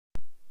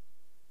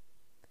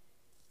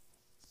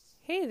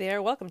Hey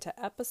there, welcome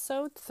to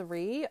episode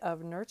 3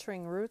 of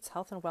Nurturing Roots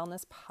Health and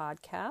Wellness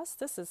Podcast.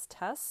 This is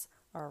Tess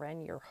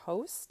RN, your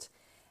host,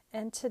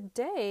 and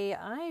today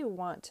I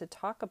want to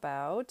talk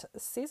about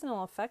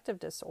seasonal affective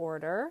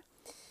disorder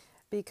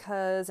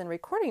because in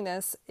recording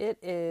this, it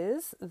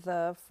is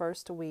the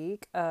first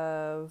week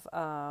of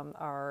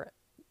our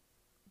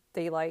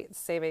daylight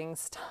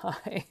savings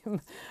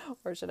time,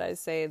 or should I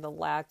say the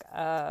lack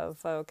of.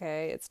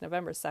 Okay, it's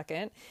November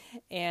 2nd,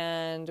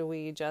 and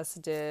we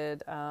just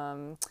did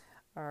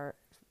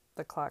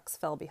the clocks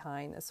fell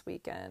behind this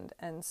weekend.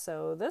 And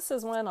so this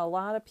is when a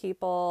lot of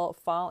people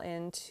fall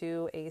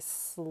into a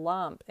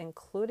slump,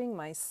 including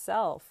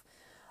myself.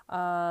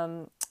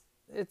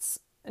 It's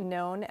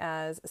known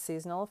as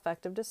seasonal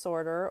affective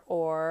disorder,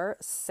 or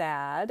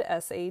SAD,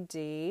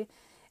 S-A-D.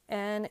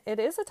 And it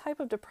is a type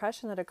of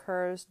depression that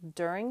occurs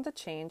during the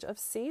change of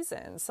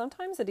seasons.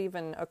 Sometimes it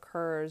even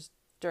occurs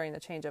during the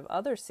change of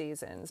other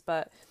seasons,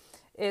 but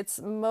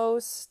it's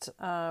most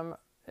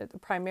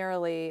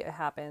primarily it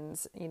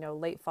happens,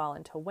 late fall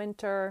into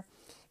winter,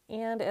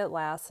 and it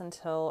lasts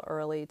until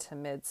early to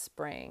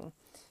mid-spring.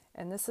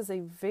 And this is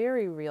a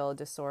very real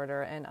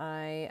disorder, and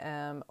I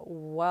am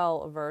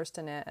well versed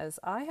in it as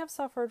I have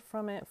suffered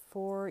from it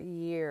for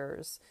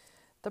years.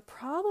 The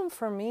problem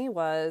for me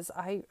was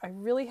I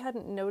really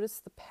hadn't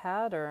noticed the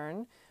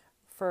pattern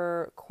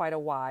for quite a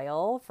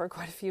while, for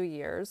quite a few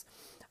years.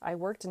 I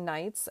worked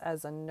nights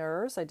as a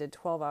nurse. I did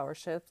 12-hour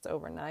shifts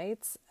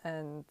overnights.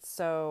 And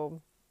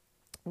so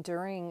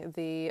during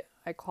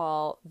I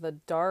call the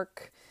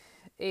dark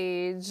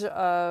age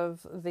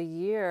of the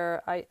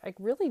year, I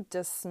really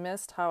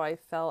dismissed how I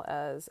felt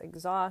as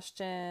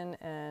exhaustion.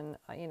 And,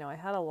 I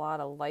had a lot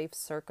of life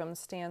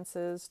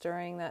circumstances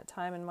during that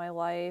time in my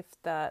life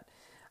that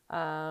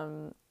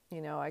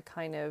I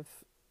kind of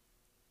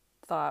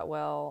thought,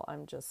 well,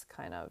 I'm just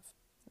kind of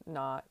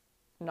not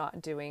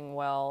doing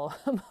well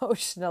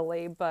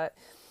emotionally, but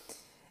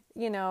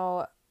it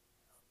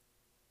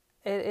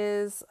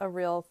is a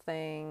real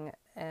thing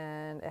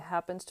and it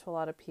happens to a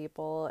lot of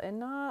people, and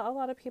not a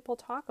lot of people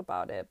talk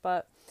about it.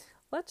 But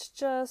let's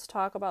just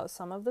talk about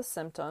some of the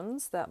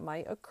symptoms that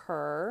might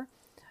occur.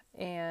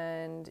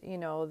 And,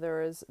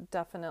 there is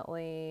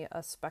definitely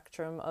a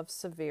spectrum of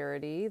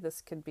severity.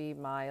 This could be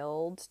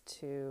mild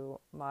to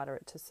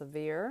moderate to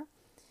severe.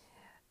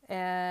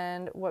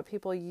 And what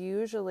people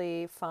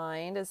usually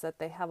find is that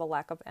they have a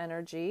lack of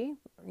energy,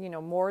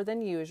 more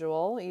than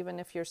usual. Even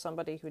if you're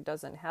somebody who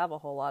doesn't have a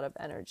whole lot of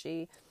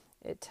energy,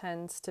 it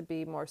tends to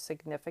be more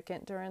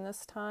significant during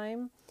this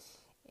time.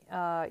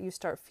 You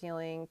start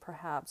feeling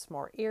perhaps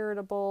more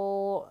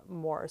irritable,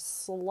 more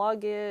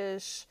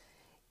sluggish.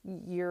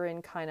 You're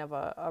in kind of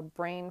a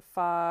brain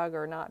fog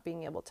or not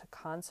being able to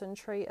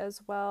concentrate as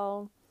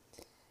well.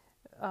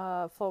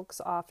 Folks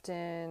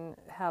often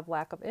have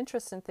lack of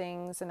interest in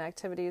things and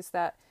activities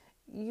that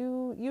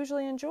you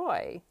usually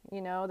enjoy,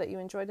 that you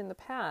enjoyed in the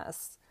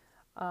past.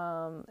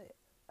 A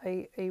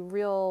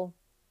real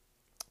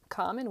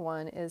common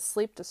one is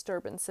sleep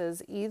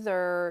disturbances.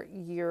 Either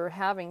you're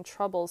having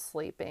trouble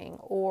sleeping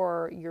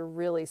or you're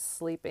really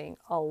sleeping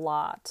a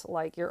lot,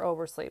 like you're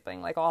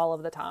oversleeping, like all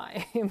of the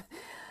time.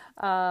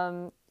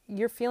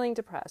 You're feeling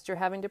depressed. You're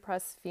having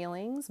depressed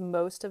feelings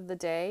most of the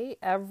day,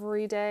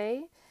 every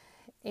day.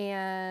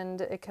 And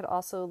it could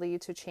also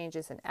lead to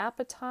changes in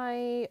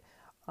appetite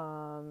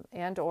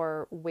and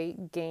or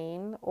weight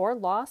gain or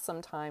loss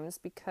sometimes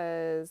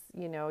because,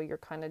 you're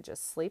kind of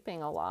just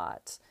sleeping a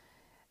lot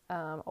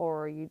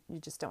or you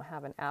just don't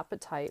have an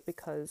appetite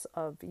because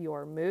of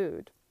your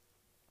mood.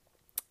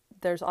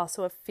 There's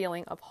also a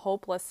feeling of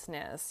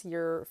hopelessness.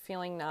 You're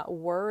feeling not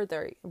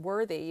worthy.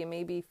 You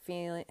may be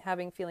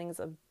having feelings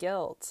of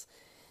guilt.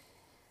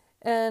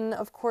 And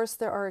of course,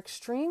 there are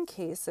extreme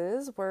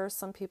cases where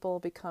some people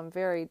become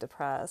very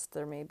depressed.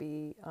 There may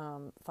be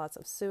thoughts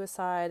of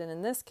suicide. And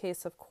in this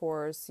case, of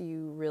course,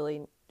 you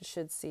really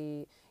should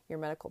see your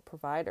medical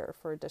provider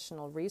for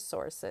additional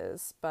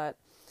resources. But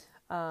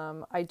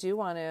I do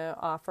want to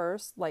offer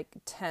like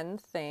 10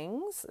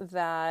 things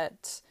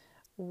that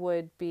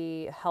would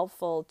be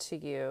helpful to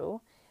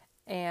you.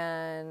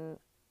 And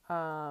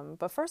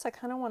but first, I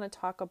kind of want to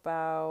talk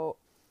about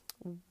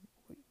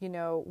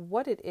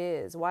what it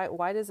is.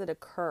 Why does it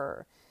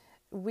occur?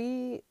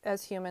 We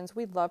as humans,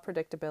 we love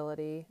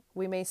predictability.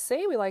 We may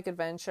say we like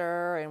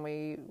adventure and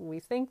we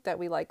think that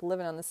we like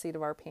living on the seat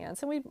of our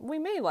pants, and we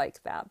may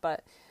like that,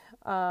 but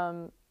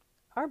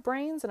our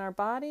brains and our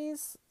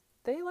bodies,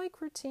 they like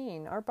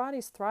routine. Our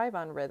bodies thrive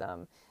on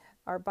rhythm.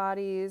 Our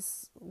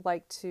bodies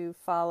like to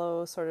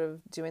follow sort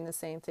of doing the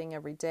same thing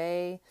every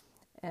day.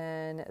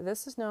 And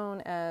this is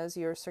known as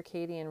your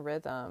circadian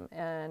rhythm.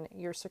 And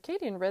your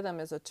circadian rhythm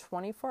is a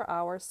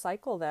 24-hour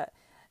cycle that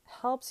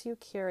helps you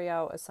carry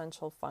out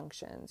essential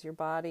functions. Your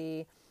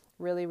body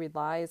really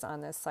relies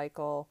on this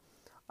cycle.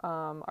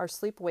 Our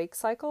sleep-wake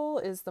cycle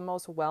is the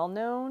most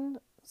well-known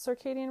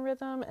circadian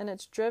rhythm, and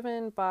it's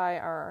driven by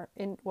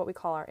what we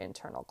call our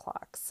internal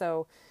clock.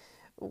 So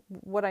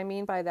what I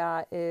mean by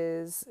that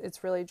is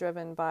it's really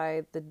driven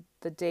by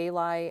the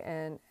daylight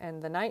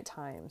and the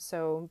nighttime.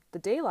 So the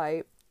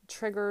daylight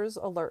triggers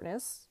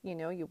alertness.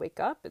 You wake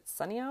up, it's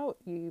sunny out,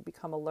 you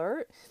become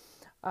alert.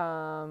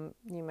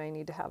 You may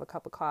need to have a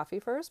cup of coffee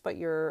first, but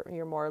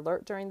you're more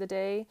alert during the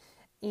day.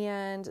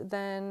 And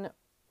then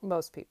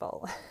most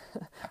people,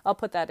 I'll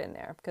put that in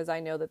there because I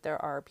know that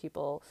there are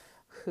people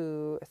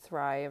who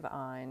thrive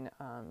on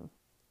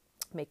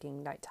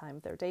making nighttime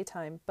their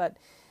daytime. But,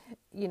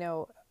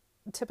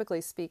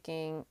 typically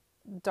speaking,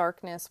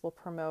 darkness will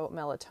promote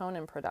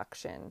melatonin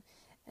production.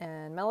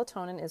 And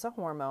melatonin is a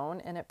hormone,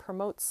 and it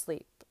promotes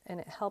sleep, and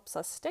it helps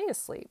us stay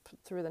asleep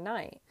through the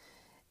night.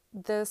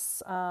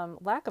 This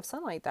lack of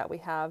sunlight that we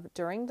have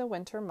during the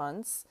winter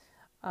months,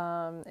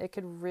 it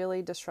could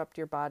really disrupt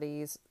your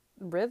body's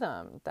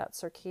rhythm, that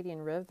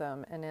circadian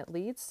rhythm, and it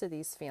leads to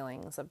these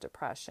feelings of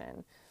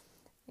depression.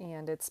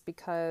 And it's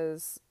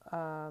because,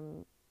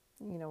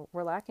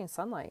 we're lacking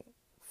sunlight.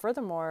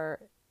 Furthermore,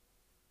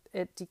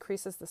 it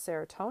decreases the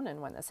serotonin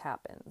when this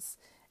happens.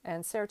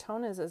 And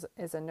serotonin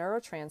is a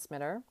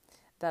neurotransmitter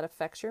that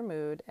affects your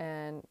mood,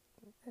 and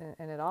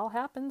it all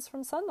happens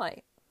from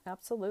sunlight.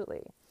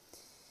 Absolutely.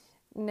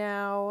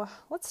 Now,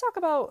 let's talk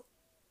about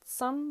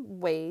some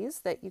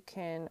ways that you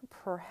can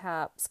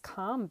perhaps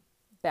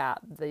combat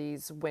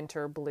these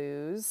winter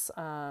blues,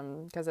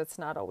 because it's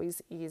not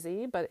always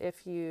easy. But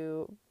if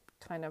you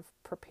kind of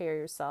prepare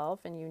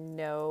yourself and you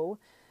know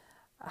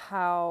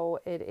how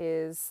it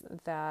is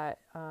that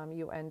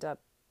you end up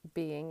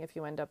being, if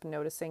you end up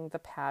noticing the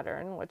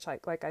pattern, which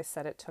like I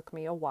said, it took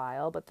me a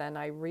while, but then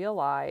I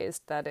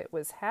realized that it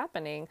was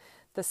happening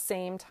the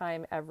same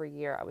time every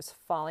year. I was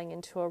falling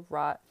into a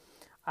rut.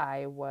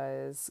 I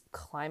was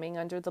climbing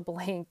under the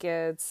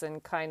blankets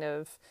and kind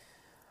of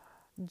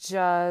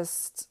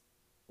just,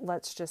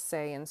 let's just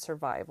say, in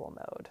survival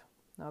mode.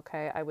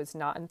 Okay, I was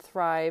not in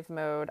thrive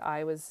mode.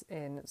 I was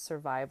in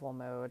survival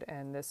mode.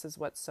 And this is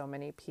what so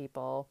many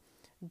people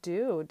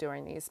do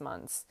during these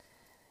months.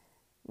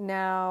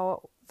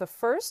 Now, the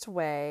first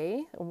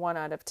way, 1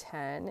 out of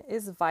 10,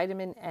 is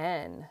vitamin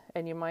N.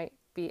 And you might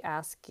be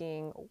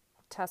asking,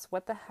 Tess,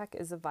 what the heck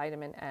is a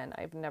vitamin N?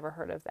 I've never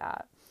heard of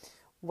that.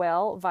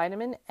 Well,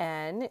 vitamin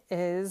N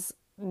is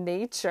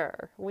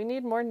nature. We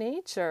need more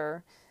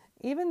nature.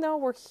 Even though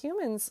we're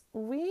humans,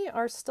 we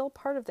are still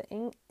part of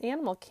the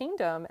animal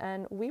kingdom,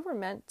 and we were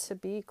meant to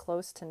be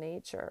close to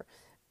nature.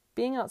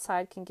 Being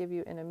outside can give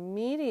you an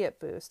immediate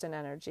boost in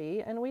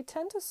energy, and we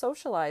tend to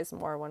socialize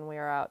more when we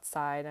are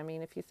outside. I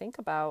mean, if you think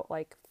about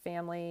like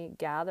family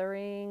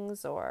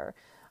gatherings or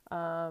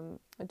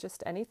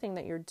just anything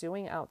that you're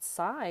doing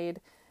outside,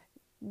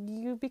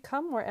 you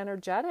become more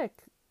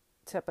energetic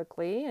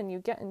typically, and you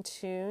get in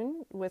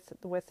tune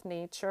with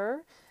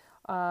nature.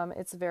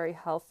 It's very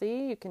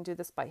healthy. You can do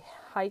this by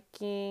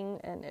hiking,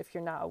 and if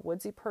you're not a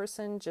woodsy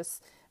person,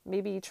 just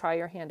maybe try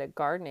your hand at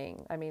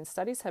gardening. I mean,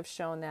 studies have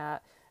shown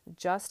that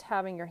just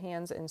having your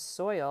hands in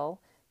soil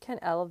can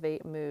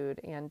elevate mood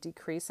and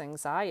decrease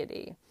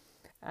anxiety.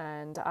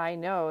 And I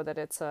know that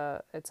it's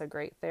a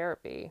great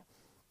therapy.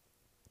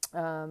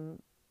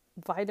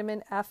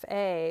 Vitamin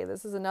FA,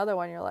 this is another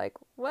one you're like,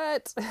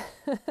 what?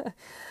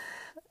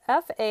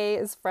 FA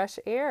is fresh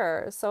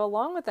air. So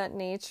along with that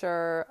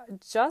nature,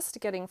 just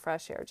getting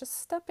fresh air,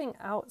 just stepping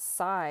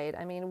outside.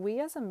 I mean, we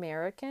as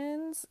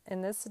Americans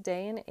in this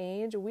day and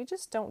age, we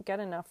just don't get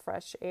enough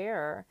fresh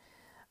air.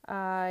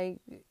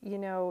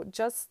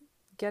 Just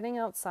getting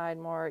outside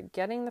more,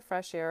 getting the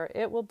fresh air,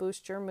 it will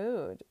boost your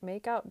mood.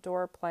 Make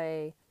outdoor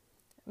play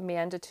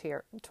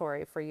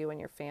mandatory for you and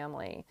your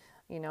family.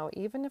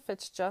 Even if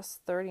it's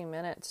just 30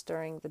 minutes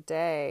during the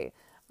day.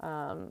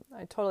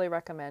 I totally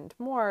recommend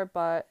more,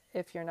 but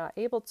if you're not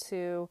able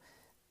to,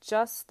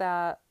 just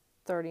that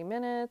 30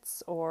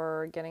 minutes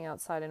or getting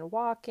outside and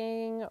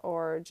walking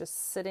or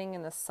just sitting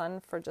in the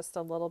sun for just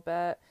a little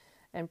bit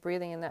and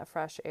breathing in that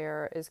fresh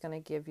air is going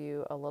to give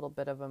you a little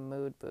bit of a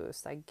mood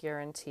boost. I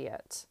guarantee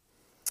it.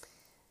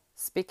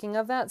 Speaking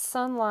of that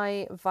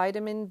sunlight,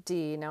 vitamin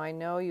D. Now, I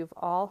know you've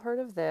all heard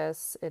of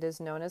this. It is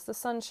known as the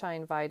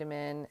sunshine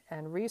vitamin,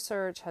 and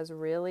research has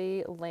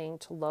really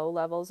linked low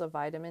levels of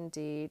vitamin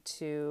D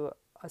to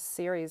a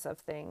series of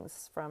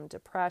things, from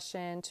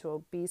depression to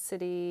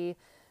obesity,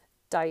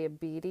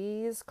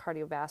 diabetes,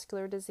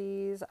 cardiovascular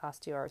disease,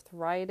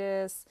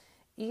 osteoarthritis,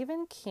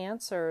 even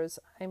cancers.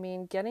 I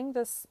mean, getting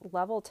this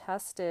level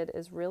tested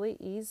is really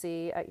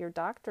easy at your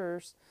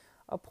doctor's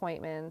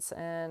appointments,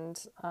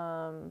 and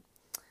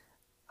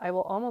I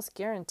will almost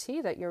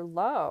guarantee that you're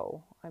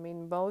low. I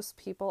mean, most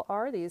people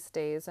are these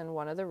days, and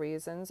one of the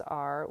reasons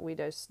are we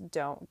just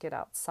don't get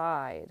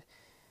outside.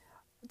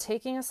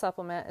 Taking a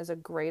supplement is a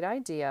great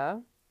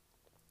idea,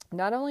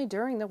 not only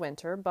during the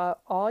winter, but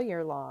all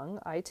year long.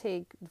 I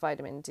take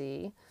vitamin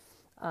D,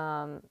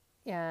 and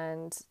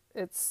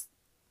it's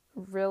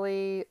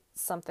really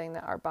something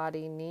that our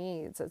body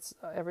needs.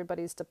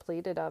 Everybody's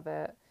depleted of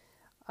it.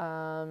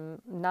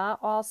 Not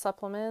all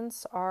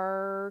supplements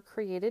are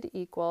created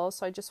equal,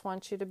 so I just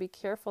want you to be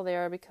careful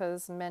there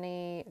because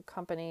many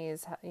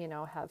companies,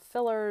 have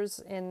fillers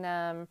in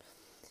them,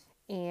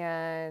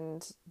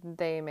 and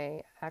they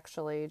may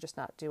actually just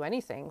not do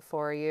anything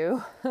for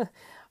you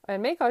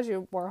and may cause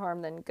you more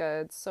harm than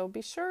good. So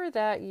be sure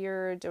that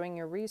you're doing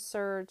your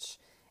research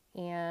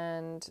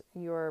and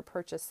you're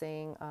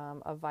purchasing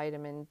a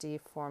vitamin D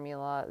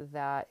formula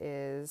that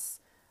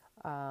is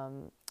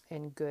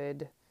in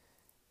good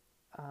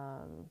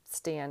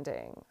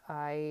standing.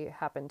 I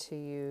happen to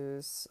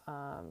use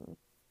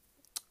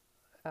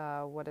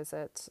what is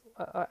it?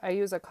 I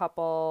use a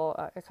couple.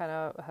 I kind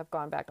of have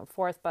gone back and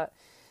forth, but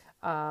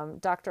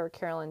Dr.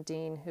 Carolyn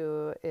Dean,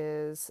 who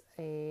is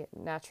a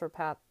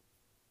naturopath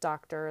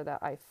doctor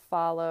that I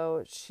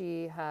follow,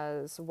 she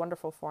has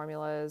wonderful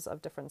formulas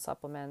of different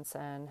supplements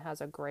and has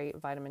a great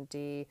vitamin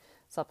D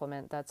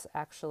supplement that's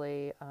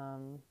actually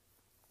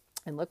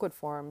in liquid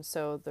form.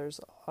 So there's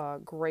a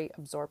great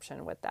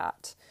absorption with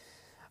that.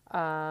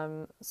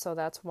 So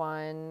that's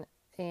one.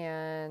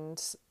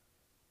 And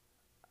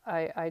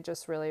I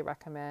just really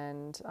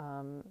recommend,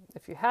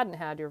 if you hadn't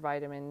had your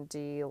vitamin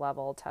D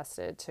level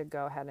tested, to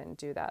go ahead and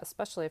do that,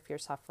 especially if you're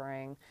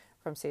suffering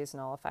from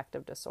seasonal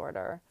affective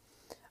disorder.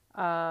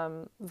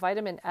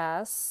 Vitamin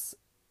S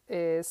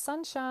is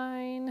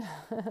sunshine,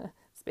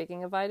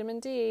 speaking of vitamin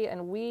D,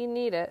 and we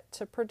need it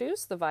to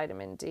produce the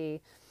vitamin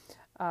D.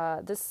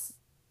 This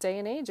day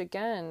and age,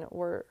 again,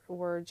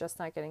 we're just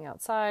not getting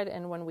outside,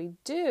 and when we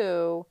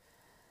do,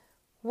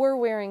 we're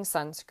wearing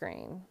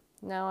sunscreen.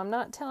 Now, I'm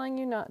not telling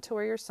you not to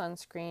wear your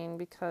sunscreen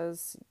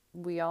because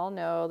we all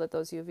know that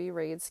those UV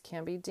rays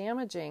can be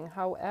damaging.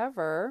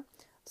 However,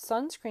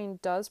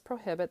 sunscreen does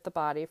prohibit the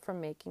body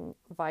from making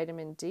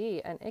vitamin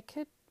D, and it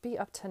could be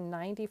up to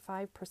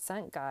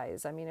 95%,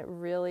 guys. I mean, it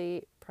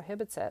really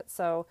prohibits it.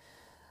 So,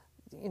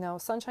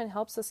 sunshine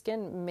helps the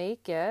skin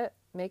make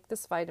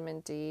this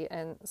vitamin D,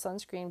 and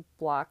sunscreen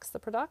blocks the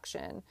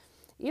production.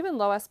 Even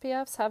low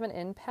SPFs have an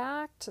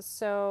impact.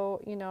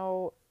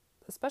 So,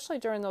 especially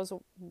during those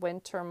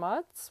winter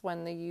months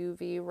when the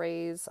UV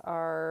rays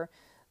are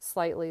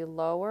slightly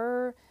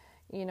lower,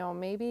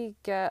 maybe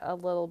get a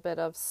little bit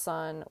of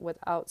sun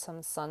without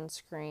some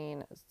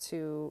sunscreen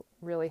to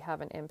really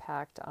have an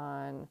impact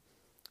on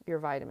your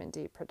vitamin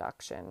D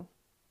production.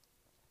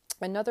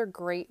 Another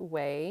great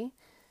way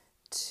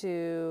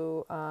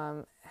to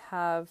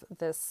have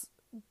this,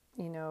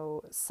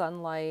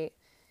 sunlight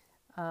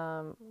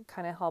kind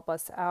of help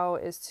us out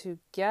is to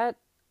get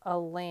a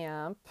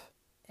lamp,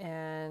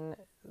 and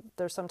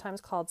they're sometimes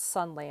called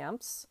sun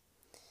lamps,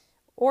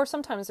 or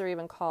sometimes they're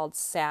even called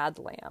SAD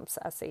lamps,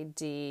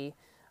 SAD,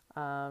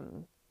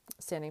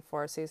 standing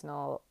for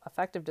seasonal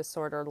affective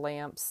disorder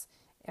lamps.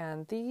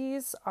 And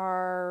these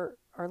are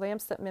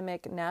lamps that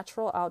mimic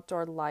natural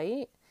outdoor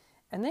light,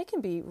 and they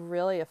can be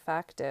really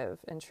effective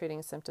in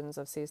treating symptoms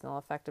of seasonal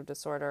affective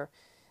disorder.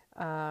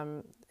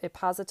 It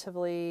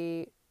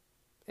positively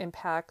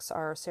impacts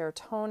our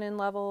serotonin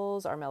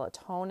levels, our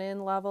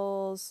melatonin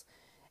levels,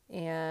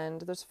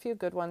 and there's a few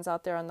good ones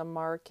out there on the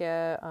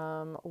market.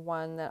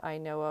 One that I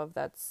know of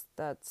that's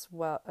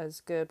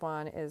as good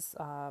one is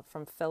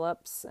from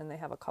Philips, and they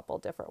have a couple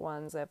different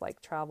ones. They have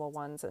like travel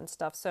ones and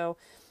stuff. So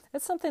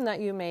it's something that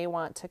you may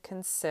want to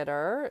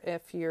consider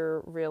if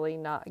you're really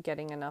not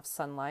getting enough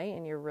sunlight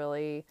and you're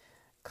really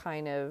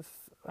kind of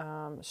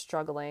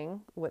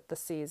struggling with the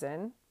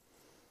season.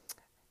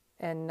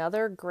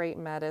 Another great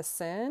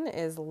medicine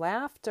is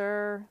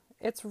laughter.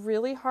 It's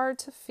really hard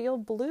to feel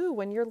blue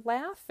when you're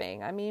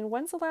laughing. I mean,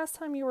 when's the last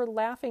time you were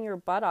laughing your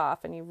butt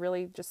off and you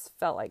really just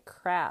felt like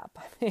crap?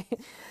 I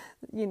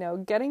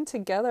mean, getting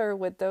together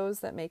with those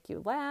that make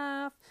you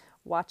laugh,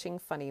 watching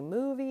funny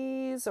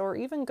movies, or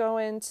even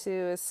going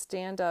to a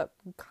stand-up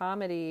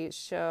comedy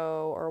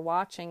show or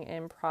watching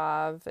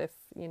improv if,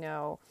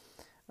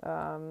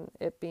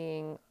 it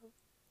being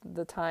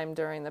the time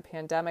during the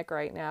pandemic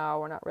right now,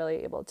 we're not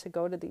really able to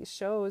go to these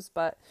shows,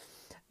 but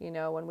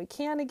when we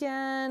can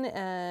again,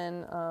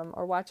 and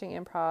or watching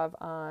improv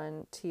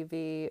on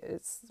TV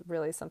is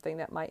really something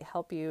that might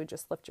help you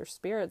just lift your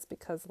spirits,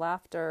 because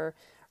laughter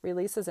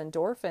releases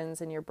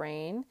endorphins in your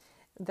brain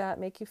that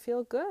make you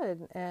feel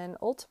good, and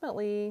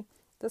ultimately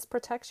this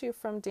protects you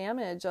from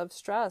damage of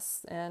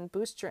stress and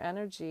boosts your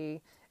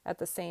energy at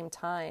the same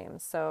time.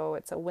 So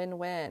it's a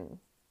win-win.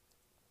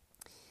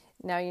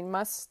 Now you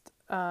must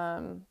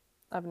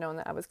I've known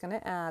that I was going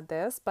to add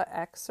this, but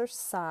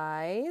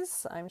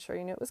exercise, I'm sure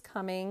you knew it was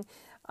coming.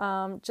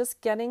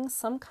 Just getting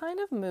some kind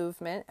of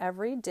movement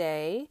every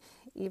day,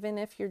 even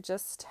if you're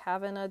just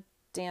having a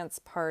dance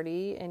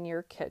party in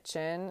your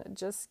kitchen,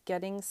 just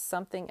getting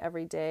something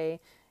every day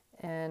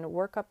and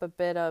work up a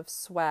bit of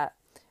sweat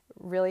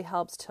really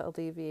helps to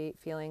alleviate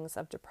feelings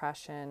of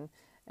depression.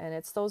 And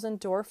it's those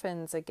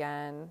endorphins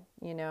again,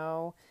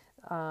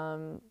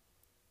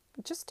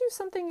 just do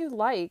something you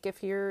like.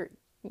 If you're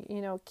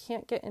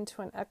can't get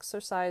into an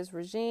exercise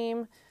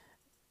regime,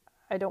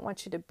 I don't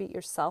want you to beat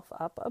yourself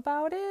up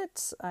about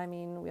it. I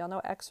mean, we all know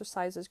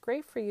exercise is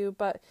great for you,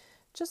 but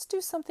just do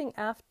something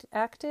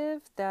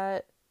active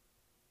that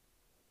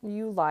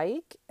you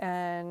like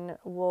and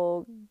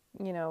will,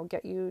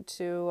 get you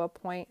to a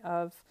point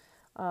of,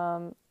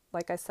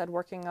 like I said,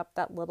 working up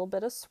that little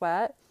bit of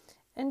sweat.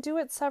 and do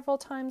it several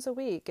times a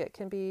week. It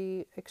can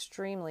be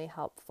extremely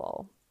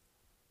helpful.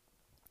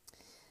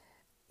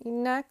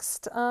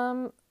 Next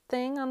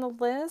thing on the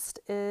list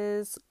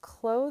is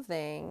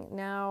clothing.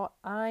 Now,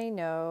 I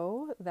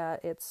know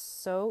that it's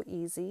so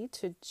easy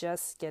to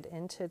just get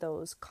into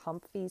those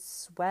comfy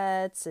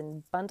sweats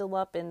and bundle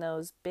up in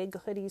those big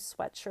hoodie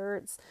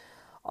sweatshirts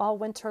all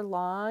winter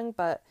long,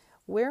 but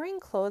wearing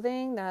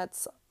clothing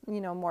that's,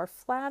 more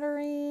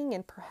flattering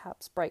and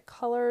perhaps bright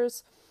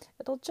colors,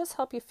 it'll just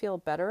help you feel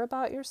better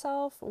about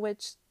yourself,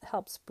 which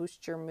helps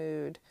boost your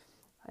mood.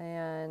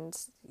 And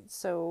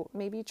so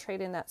maybe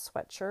trade in that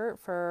sweatshirt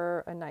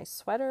for a nice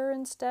sweater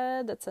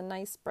instead that's a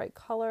nice bright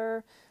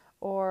color,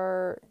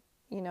 or,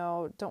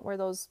 don't wear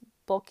those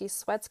bulky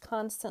sweats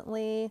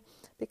constantly,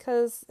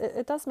 because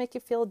it does make you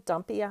feel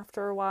dumpy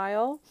after a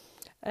while.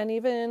 And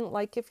even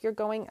like if you're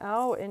going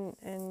out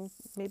and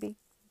maybe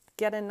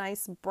get a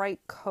nice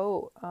bright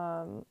coat,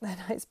 a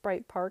nice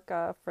bright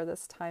parka for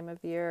this time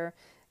of year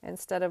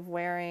instead of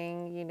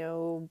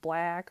wearing,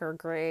 black or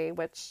gray,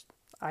 which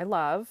I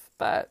love,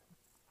 but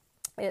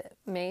it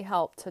may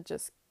help to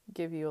just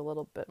give you a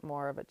little bit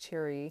more of a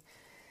cheery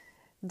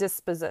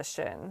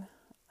disposition.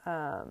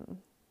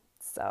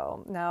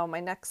 So now my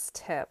next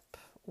tip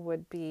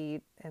would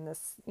be, and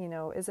this,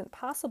 isn't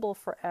possible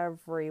for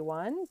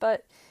everyone,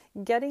 but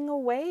getting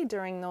away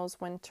during those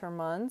winter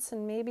months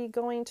and maybe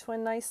going to a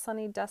nice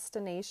sunny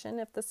destination.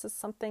 If this is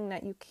something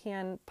that you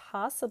can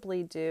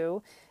possibly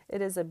do,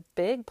 it is a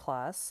big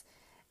plus.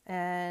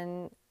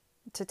 And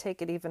to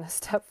take it even a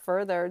step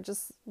further,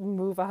 just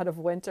move out of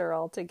winter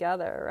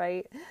altogether,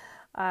 right?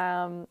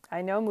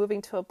 I know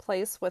moving to a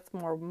place with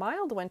more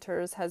mild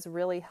winters has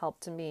really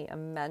helped me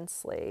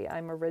immensely.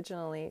 I'm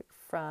originally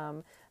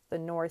from the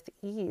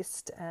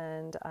Northeast,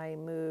 and I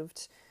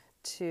moved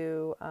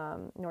to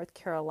North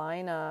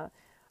Carolina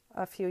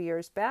a few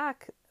years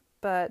back,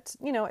 but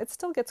it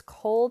still gets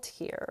cold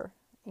here,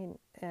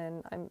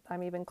 and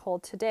I'm even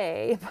cold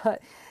today,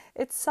 but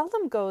it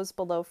seldom goes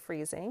below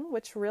freezing,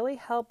 which really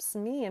helps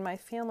me and my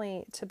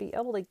family to be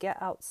able to get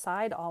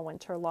outside all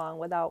winter long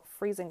without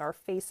freezing our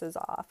faces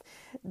off.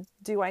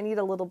 Do I need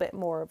a little bit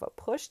more of a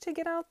push to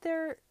get out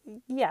there?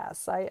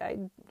 Yes,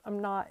 I'm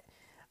not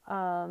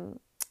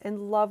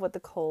in love with the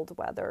cold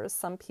weather.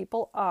 Some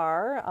people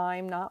are.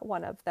 I'm not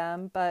one of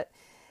them, but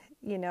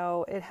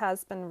it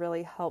has been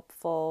really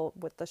helpful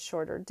with the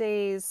shorter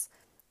days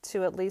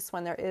to, at least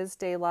when there is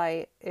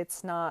daylight,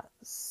 it's not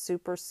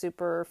super,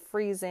 super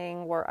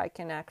freezing where I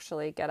can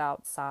actually get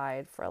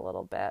outside for a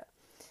little bit.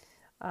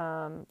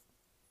 And,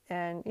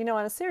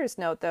 on a serious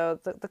note, though,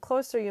 the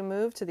closer you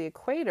move to the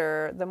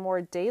equator, the more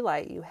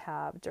daylight you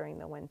have during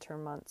the winter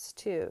months,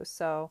 too.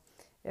 So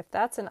if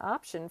that's an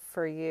option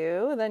for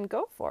you, then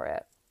go for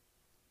it.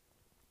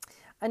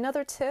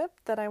 Another tip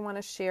that I want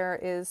to share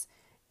is,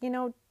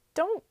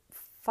 don't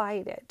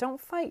fight it.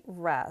 Don't fight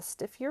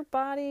rest. If your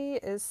body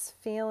is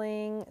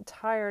feeling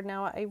tired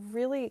now, I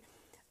really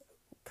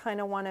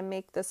kind of want to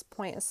make this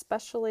point,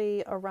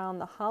 especially around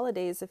the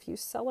holidays. If you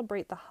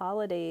celebrate the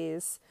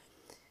holidays,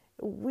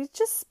 we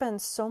just spend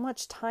so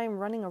much time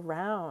running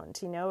around,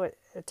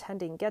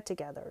 attending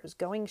get-togethers,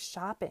 going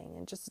shopping,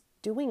 and just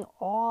doing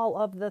all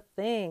of the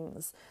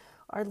things.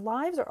 Our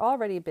lives are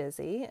already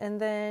busy, and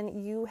then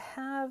you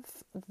have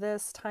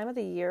this time of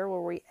the year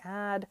where we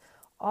add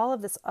all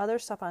of this other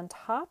stuff on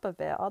top of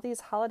it, all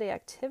these holiday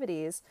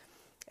activities,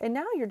 and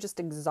now you're just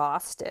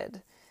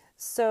exhausted.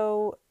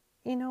 So,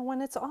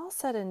 when it's all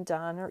said and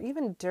done, or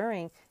even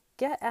during,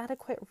 get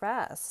adequate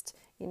rest.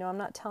 I'm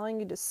not telling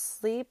you to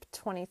sleep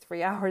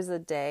 23 hours a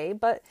day,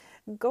 but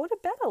go to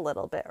bed a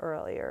little bit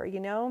earlier,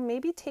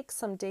 maybe take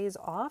some days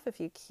off if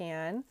you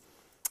can,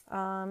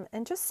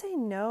 and just say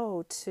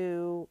no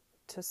to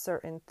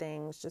certain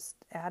things, just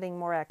adding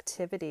more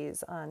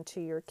activities onto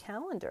your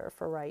calendar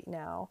for right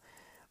now.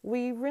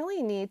 We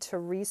really need to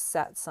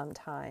reset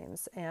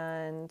sometimes,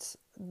 and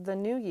the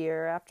new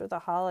year after the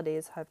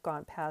holidays have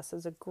gone past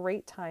is a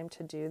great time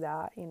to do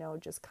that,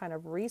 just kind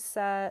of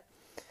reset,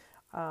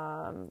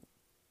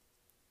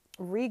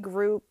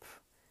 regroup,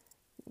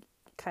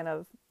 kind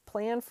of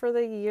plan for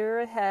the year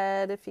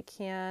ahead if you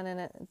can,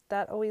 and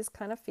that always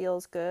kind of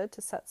feels good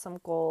to set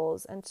some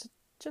goals and to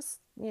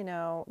just,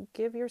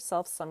 give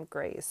yourself some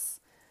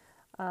grace.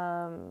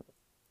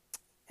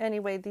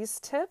 Anyway, these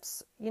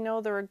tips,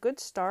 they're a good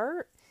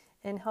start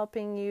in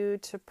helping you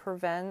to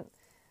prevent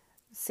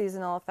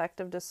seasonal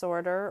affective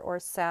disorder or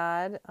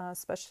SAD,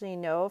 especially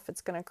if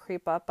it's going to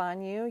creep up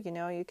on you.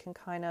 You can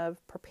kind of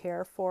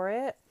prepare for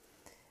it.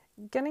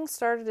 Getting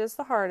started is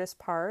the hardest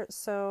part.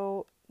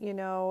 So,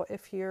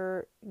 if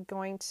you're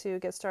going to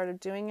get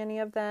started doing any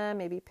of them,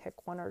 maybe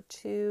pick one or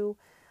two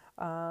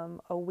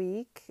a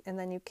week, and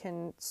then you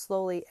can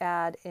slowly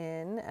add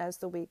in as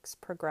the weeks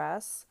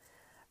progress.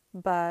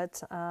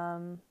 But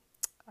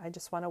I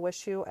just want to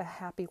wish you a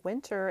happy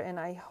winter, and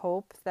I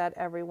hope that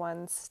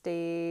everyone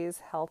stays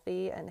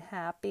healthy and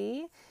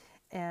happy,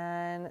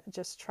 and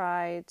just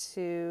try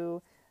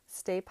to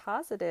stay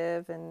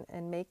positive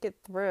and make it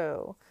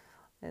through.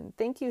 And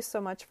thank you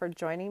so much for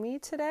joining me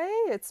today.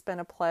 It's been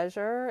a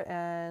pleasure,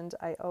 and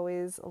I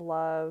always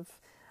love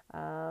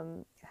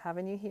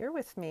having you here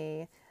with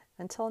me.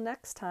 Until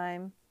next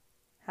time,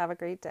 have a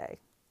great day.